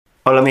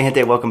Hola mi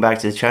gente, welcome back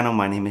to the channel.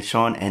 My name is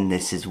Sean and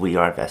this is We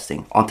Are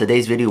Investing. On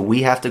today's video,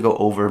 we have to go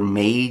over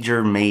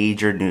major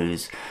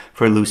news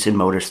for Lucid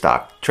Motor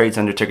stock. Trades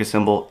under ticker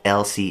symbol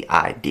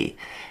LCID.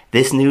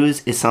 This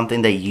news is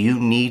something that you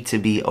need to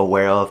be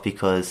aware of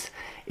because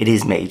it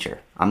is major.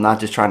 I'm not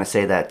just trying to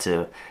say that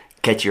to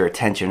catch your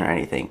attention or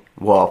anything.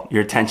 Well,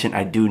 your attention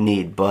I do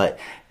need, but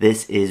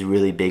this is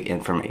really big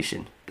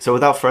information. So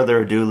without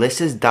further ado, let's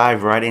just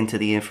dive right into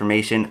the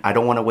information. I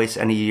don't want to waste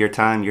any of your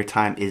time. Your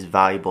time is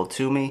valuable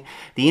to me.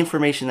 The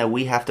information that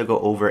we have to go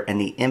over and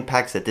the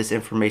impacts that this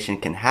information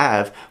can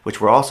have,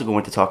 which we're also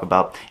going to talk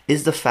about,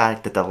 is the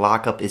fact that the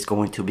lockup is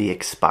going to be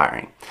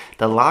expiring.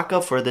 The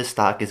lockup for this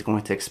stock is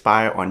going to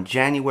expire on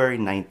January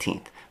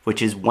 19th,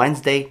 which is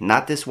Wednesday,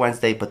 not this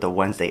Wednesday, but the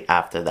Wednesday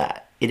after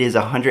that. It is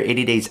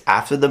 180 days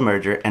after the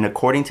merger, and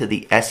according to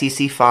the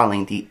SEC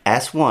filing, the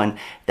S1,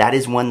 that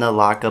is when the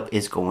lockup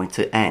is going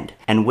to end.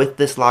 And with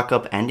this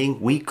lockup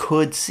ending, we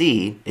could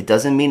see, it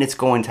doesn't mean it's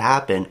going to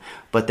happen,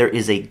 but there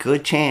is a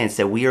good chance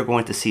that we are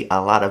going to see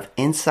a lot of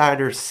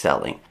insider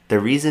selling.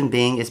 The reason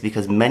being is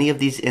because many of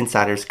these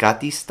insiders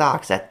got these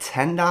stocks at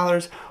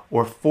 $10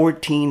 or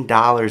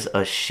 $14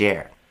 a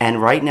share. And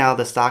right now,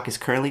 the stock is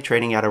currently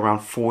trading at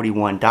around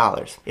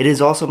 $41. It is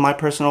also my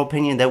personal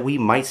opinion that we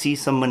might see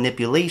some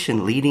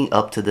manipulation leading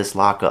up to this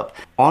lockup.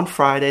 On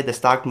Friday, the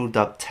stock moved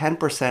up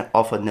 10%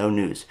 off of no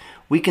news.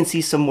 We can see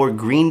some more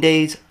green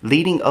days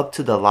leading up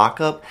to the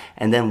lockup.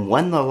 And then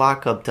when the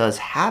lockup does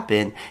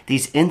happen,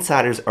 these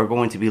insiders are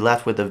going to be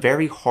left with a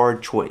very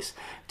hard choice.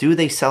 Do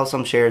they sell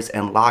some shares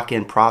and lock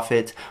in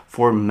profits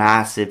for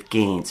massive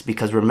gains?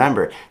 Because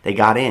remember, they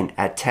got in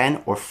at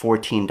 $10 or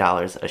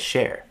 $14 a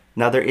share.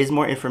 Now, there is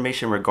more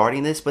information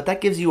regarding this, but that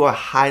gives you a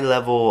high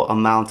level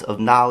amount of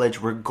knowledge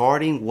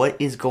regarding what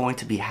is going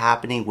to be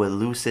happening with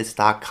Lucid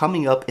stock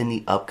coming up in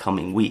the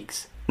upcoming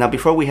weeks. Now,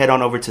 before we head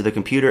on over to the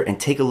computer and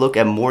take a look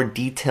at more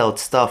detailed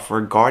stuff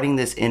regarding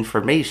this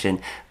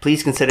information,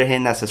 please consider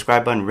hitting that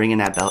subscribe button, ringing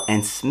that bell,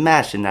 and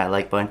smashing that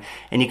like button.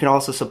 And you can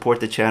also support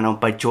the channel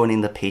by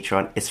joining the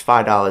Patreon. It's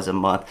 $5 a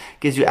month,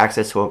 gives you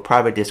access to a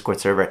private Discord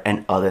server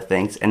and other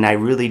things, and I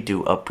really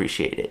do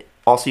appreciate it.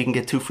 Also, you can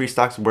get 2 free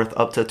stocks worth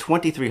up to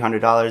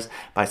 $2,300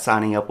 by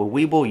signing up with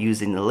Webull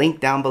using the link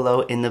down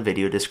below in the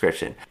video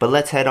description. But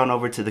let's head on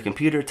over to the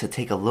computer to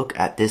take a look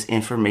at this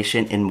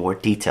information in more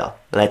detail.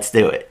 Let's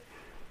do it.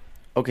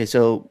 Okay,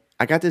 so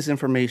I got this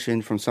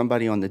information from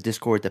somebody on the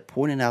Discord that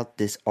pointed out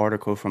this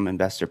article from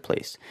Investor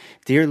Place.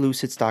 Dear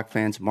Lucid stock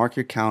fans, mark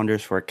your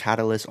calendars for a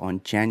catalyst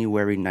on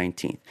January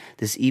 19th.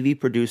 This EV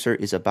producer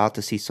is about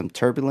to see some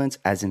turbulence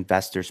as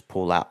investors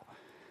pull out.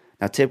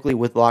 Now, typically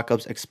with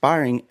lockups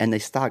expiring and they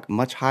stock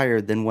much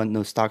higher than when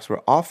those stocks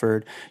were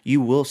offered, you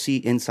will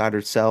see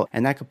insiders sell,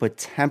 and that could put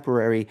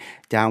temporary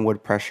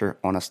downward pressure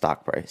on a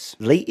stock price.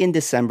 Late in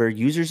December,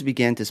 users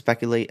began to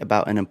speculate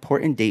about an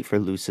important date for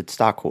Lucid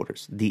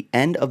stockholders, the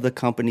end of the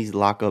company's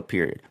lockup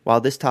period.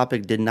 While this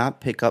topic did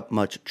not pick up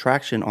much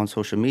traction on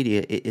social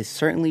media, it is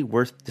certainly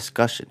worth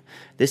discussion.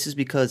 This is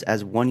because,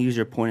 as one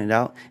user pointed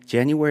out,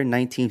 January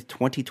 19th,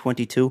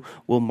 2022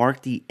 will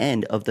mark the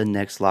end of the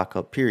next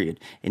lockup period,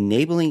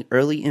 enabling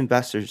early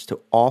investors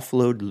to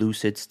offload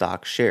Lucid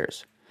stock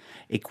shares.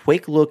 A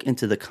quick look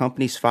into the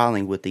company's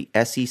filing with the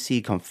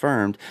SEC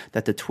confirmed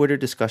that the Twitter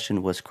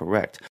discussion was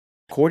correct.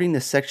 According to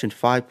Section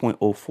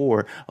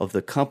 5.04 of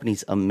the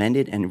company's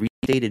amended and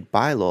restated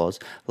bylaws,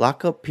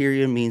 lockup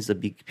period means the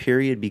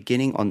period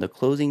beginning on the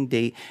closing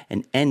date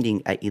and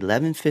ending at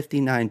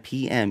 11:59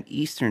 p.m.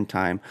 Eastern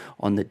Time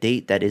on the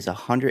date that is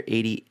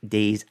 180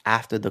 days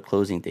after the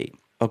closing date.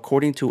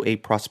 According to a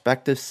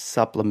prospectus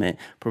supplement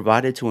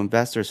provided to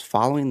investors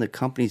following the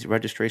company's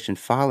registration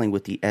filing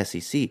with the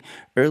SEC,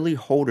 early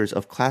holders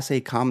of Class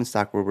A common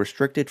stock were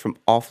restricted from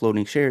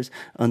offloading shares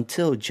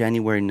until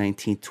January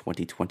 19,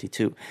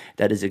 2022.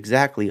 That is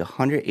exactly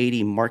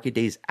 180 market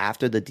days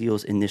after the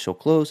deal's initial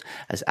close,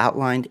 as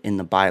outlined in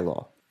the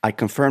bylaw. I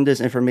confirmed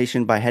this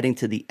information by heading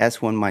to the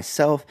S1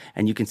 myself,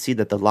 and you can see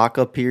that the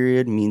lockup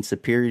period means the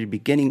period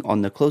beginning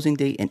on the closing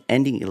date and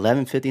ending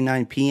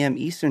 11:59 p.m.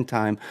 Eastern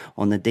Time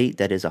on the date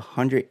that is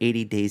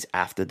 180 days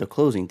after the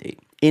closing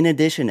date. In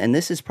addition, and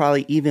this is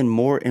probably even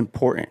more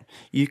important,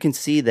 you can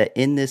see that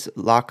in this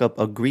lockup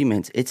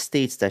agreement, it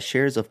states that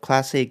shares of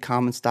Class A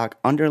common stock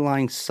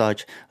underlying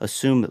such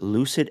assumed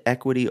Lucid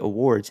equity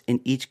awards in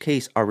each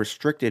case are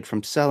restricted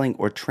from selling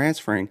or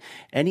transferring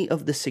any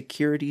of the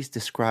securities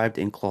described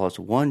in Clause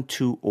 1,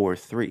 2, or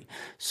 3.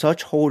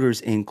 Such holders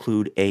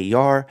include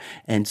AR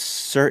and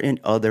certain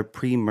other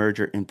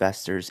pre-merger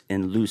investors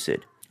in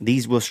Lucid.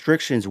 These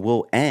restrictions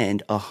will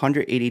end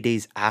 180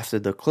 days after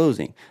the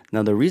closing.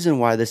 Now, the reason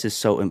why this is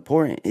so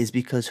important is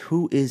because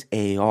who is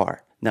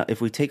AR? Now, if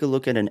we take a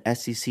look at an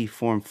SEC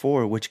Form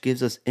 4, which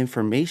gives us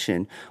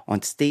information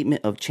on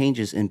statement of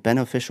changes in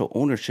beneficial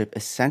ownership,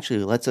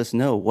 essentially lets us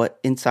know what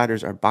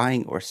insiders are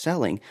buying or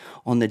selling.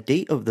 On the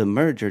date of the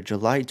merger,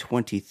 July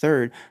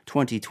 23rd,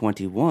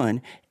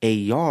 2021,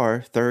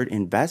 AR, Third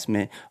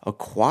Investment,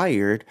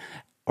 acquired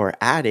or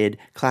added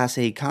Class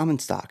A common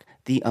stock.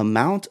 The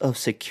amount of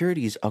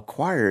securities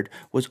acquired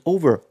was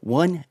over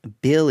 $1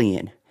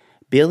 billion.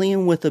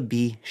 billion with a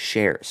B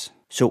shares.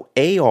 So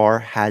AR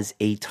has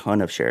a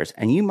ton of shares.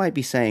 And you might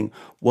be saying,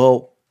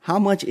 well, how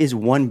much is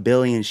 1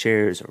 billion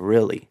shares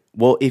really?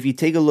 Well, if you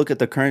take a look at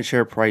the current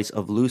share price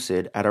of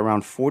Lucid at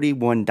around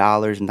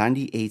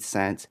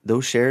 $41.98,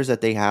 those shares that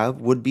they have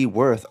would be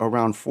worth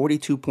around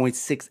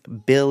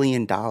 $42.6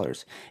 billion.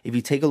 If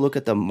you take a look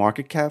at the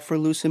market cap for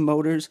Lucid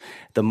Motors,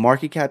 the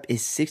market cap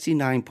is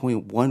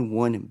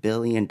 $69.11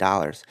 billion.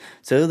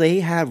 So they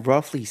have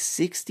roughly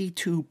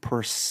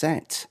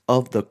 62%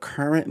 of the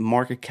current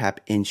market cap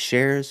in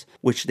shares,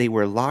 which they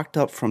were locked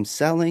up from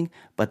selling,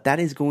 but that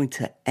is going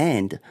to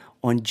end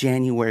on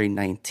January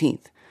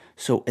 19th.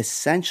 So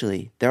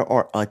essentially, there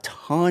are a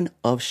ton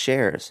of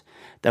shares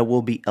that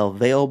will be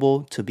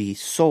available to be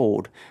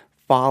sold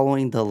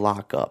following the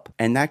lockup.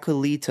 And that could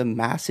lead to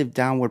massive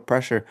downward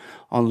pressure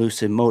on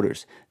Lucid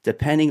Motors,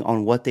 depending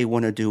on what they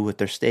want to do with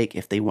their stake,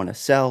 if they want to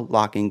sell,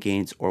 lock in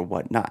gains, or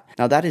whatnot.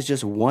 Now, that is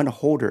just one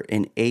holder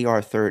in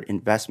AR Third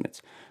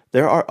Investments.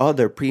 There are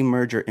other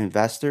pre-merger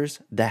investors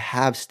that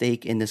have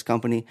stake in this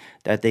company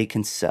that they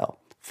can sell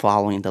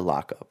following the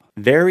lockup.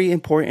 Very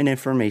important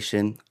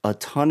information, a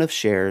ton of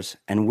shares,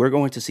 and we're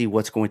going to see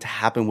what's going to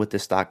happen with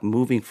this stock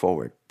moving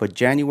forward. But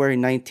January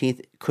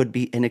 19th could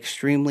be an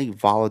extremely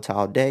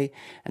volatile day,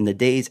 and the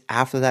days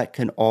after that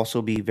can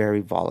also be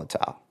very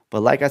volatile.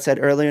 But like I said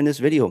earlier in this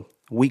video,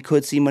 we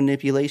could see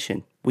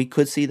manipulation. We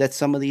could see that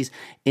some of these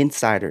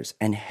insiders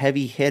and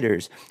heavy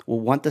hitters will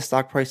want the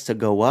stock price to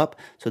go up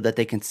so that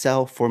they can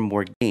sell for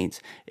more gains.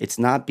 It's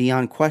not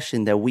beyond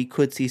question that we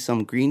could see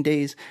some green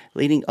days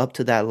leading up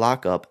to that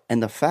lockup.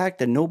 And the fact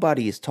that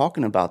nobody is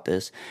talking about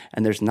this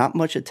and there's not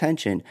much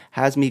attention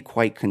has me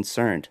quite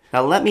concerned.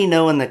 Now, let me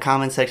know in the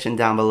comment section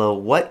down below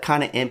what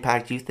kind of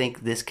impact you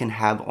think this can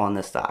have on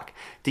the stock.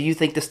 Do you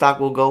think the stock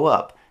will go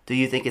up? Do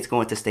you think it's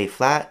going to stay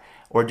flat?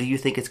 Or do you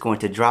think it's going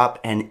to drop?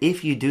 And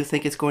if you do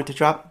think it's going to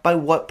drop, by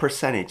what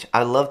percentage?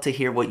 I'd love to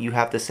hear what you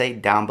have to say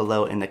down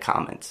below in the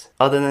comments.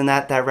 Other than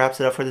that, that wraps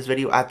it up for this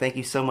video. I thank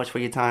you so much for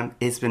your time.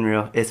 It's been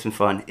real. It's been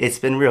fun. It's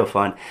been real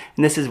fun.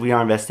 And this is We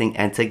Are Investing,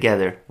 and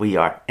together we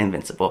are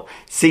invincible.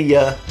 See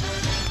ya.